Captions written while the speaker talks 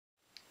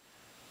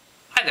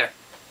Hi there.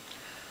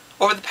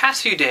 Over the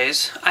past few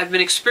days, I've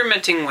been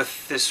experimenting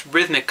with this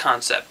rhythmic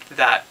concept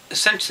that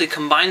essentially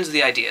combines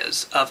the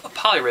ideas of a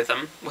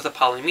polyrhythm with a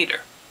polymeter.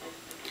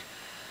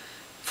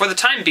 For the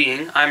time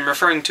being, I'm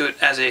referring to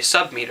it as a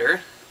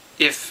submeter.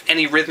 If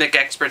any rhythmic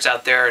experts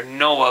out there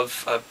know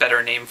of a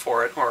better name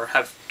for it or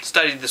have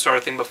studied this sort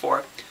of thing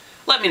before,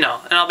 let me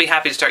know, and I'll be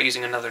happy to start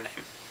using another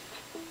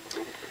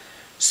name.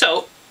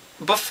 So,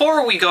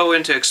 before we go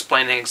into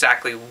explaining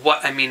exactly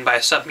what I mean by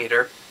a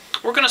submeter,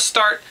 we're going to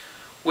start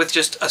with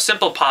just a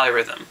simple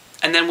polyrhythm,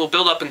 and then we'll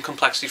build up in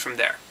complexity from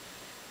there.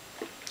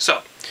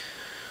 So,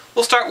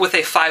 we'll start with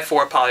a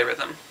 5/4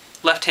 polyrhythm.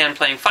 Left hand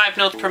playing 5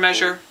 notes per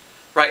measure,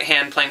 right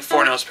hand playing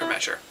 4 notes per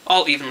measure,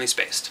 all evenly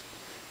spaced.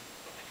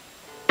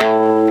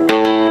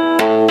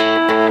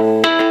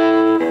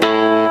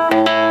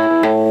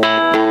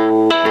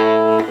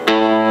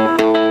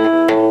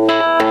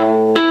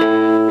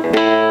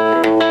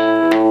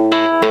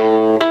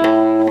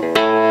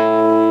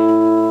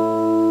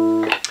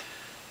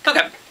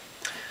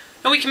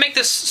 We can make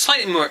this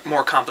slightly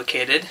more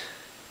complicated.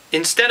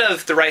 Instead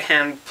of the right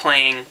hand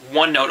playing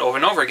one note over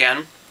and over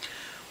again,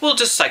 we'll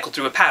just cycle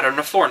through a pattern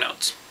of 4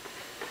 notes.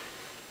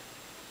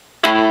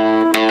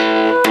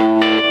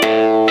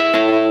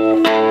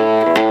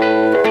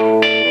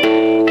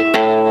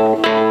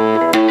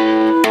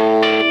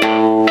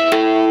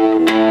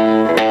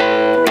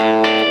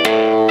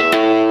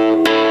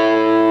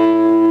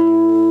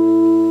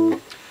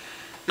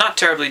 Not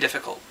terribly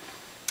difficult.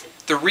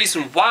 The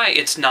reason why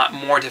it's not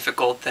more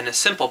difficult than a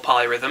simple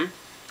polyrhythm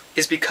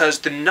is because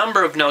the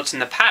number of notes in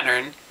the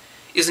pattern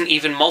is an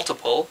even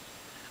multiple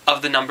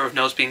of the number of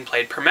notes being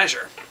played per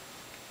measure.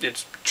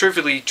 It's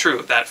truthfully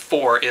true that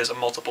 4 is a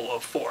multiple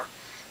of 4.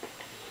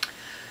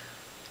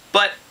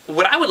 But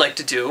what I would like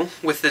to do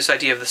with this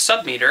idea of the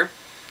submeter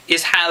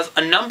is have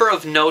a number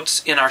of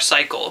notes in our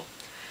cycle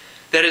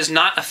that is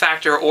not a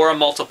factor or a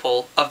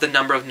multiple of the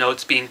number of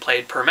notes being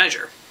played per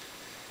measure.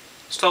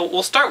 So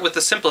we'll start with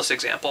the simplest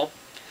example.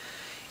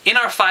 In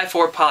our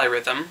 5/4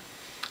 polyrhythm,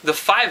 the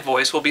 5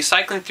 voice will be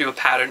cycling through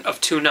a pattern of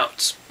 2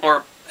 notes,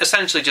 or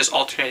essentially just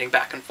alternating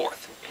back and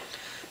forth.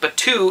 But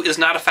 2 is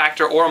not a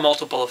factor or a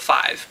multiple of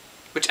 5,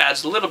 which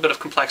adds a little bit of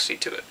complexity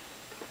to it.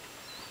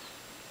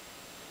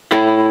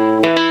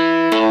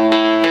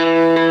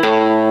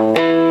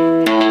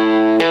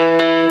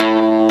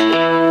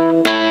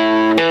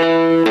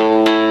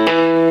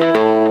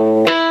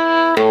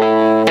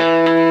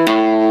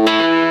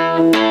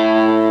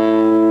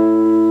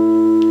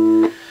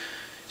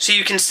 So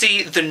you can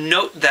see the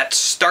note that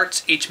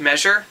starts each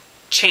measure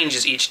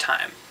changes each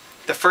time.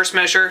 The first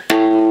measure,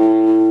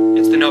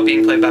 it's the note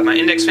being played by my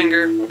index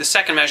finger. The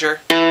second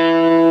measure,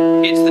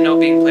 it's the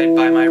note being played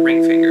by my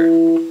ring finger.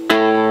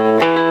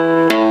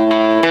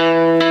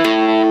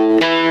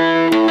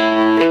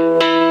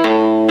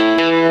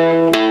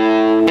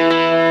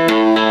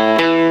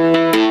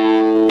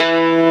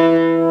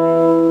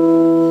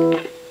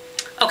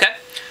 Okay,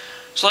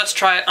 so let's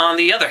try it on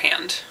the other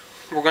hand.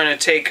 We're going to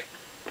take,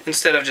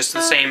 instead of just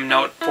the same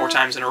note 4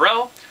 times in a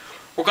row,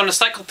 we're going to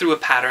cycle through a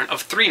pattern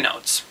of 3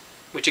 notes,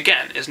 which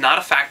again is not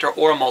a factor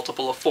or a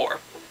multiple of 4.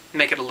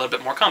 Make it a little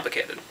bit more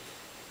complicated.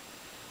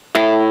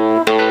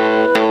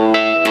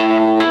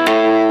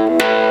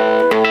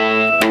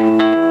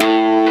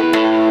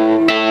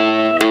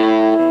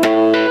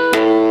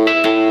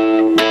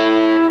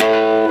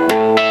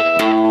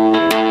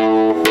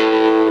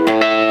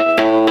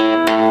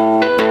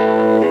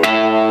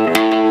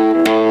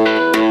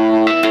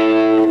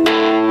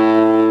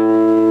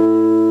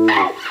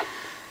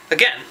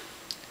 Again,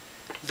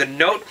 the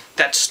note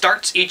that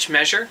starts each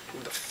measure,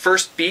 the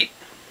first beat,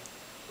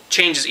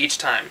 changes each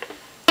time.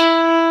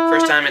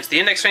 First time it's the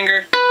index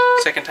finger,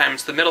 second time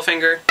it's the middle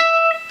finger,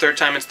 third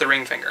time it's the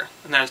ring finger,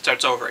 and then it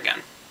starts over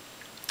again.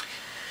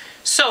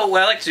 So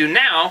what I like to do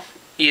now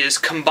is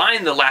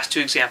combine the last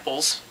 2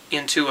 examples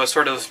into a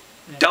sort of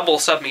double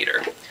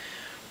submeter.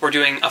 We're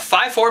doing a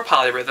 5/4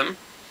 polyrhythm,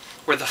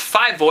 where the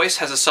 5 voice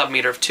has a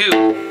submeter of 2,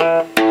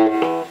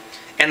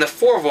 and the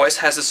 4 voice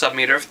has a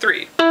submeter of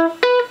 3.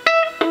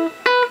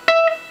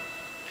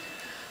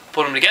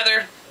 Put them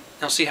together,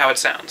 and we'll see how it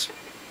sounds.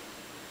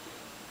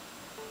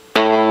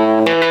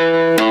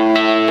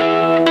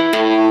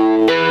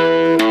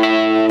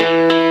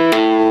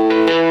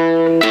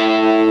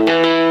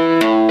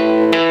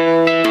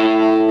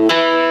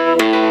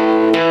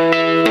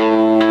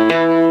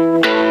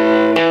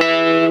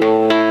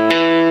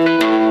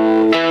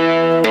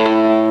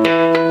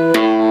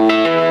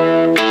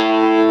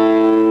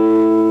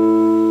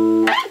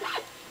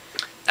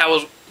 That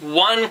was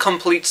one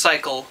complete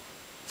cycle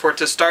for it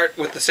to start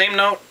with the same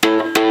note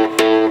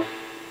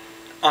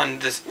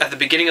at the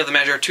beginning of the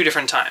measure 2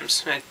 different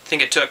times. I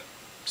think it took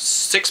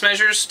 6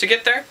 measures to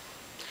get there.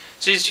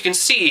 So as you can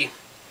see,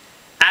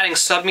 adding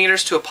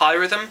submeters to a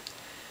polyrhythm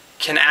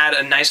can add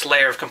a nice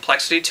layer of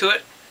complexity to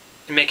it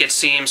and make it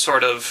seem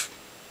sort of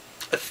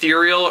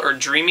ethereal or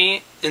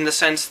dreamy, in the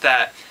sense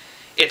that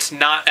it's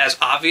not as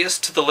obvious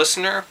to the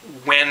listener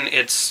when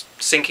it's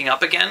syncing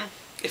up again.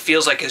 It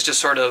feels like it's just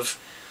sort of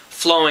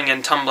flowing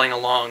and tumbling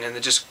along, and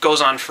it just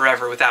goes on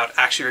forever without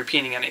actually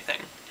repeating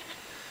anything.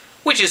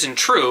 Which isn't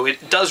true.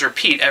 It does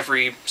repeat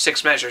every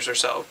 6 measures or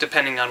so,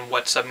 depending on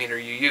what submeter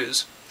you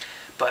use.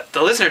 But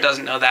the listener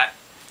doesn't know that.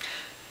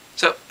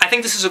 So I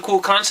think this is a cool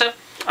concept.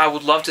 I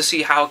would love to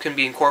see how it can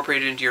be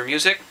incorporated into your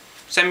music.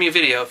 Send me a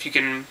video if you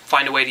can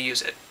find a way to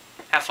use it.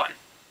 Have fun.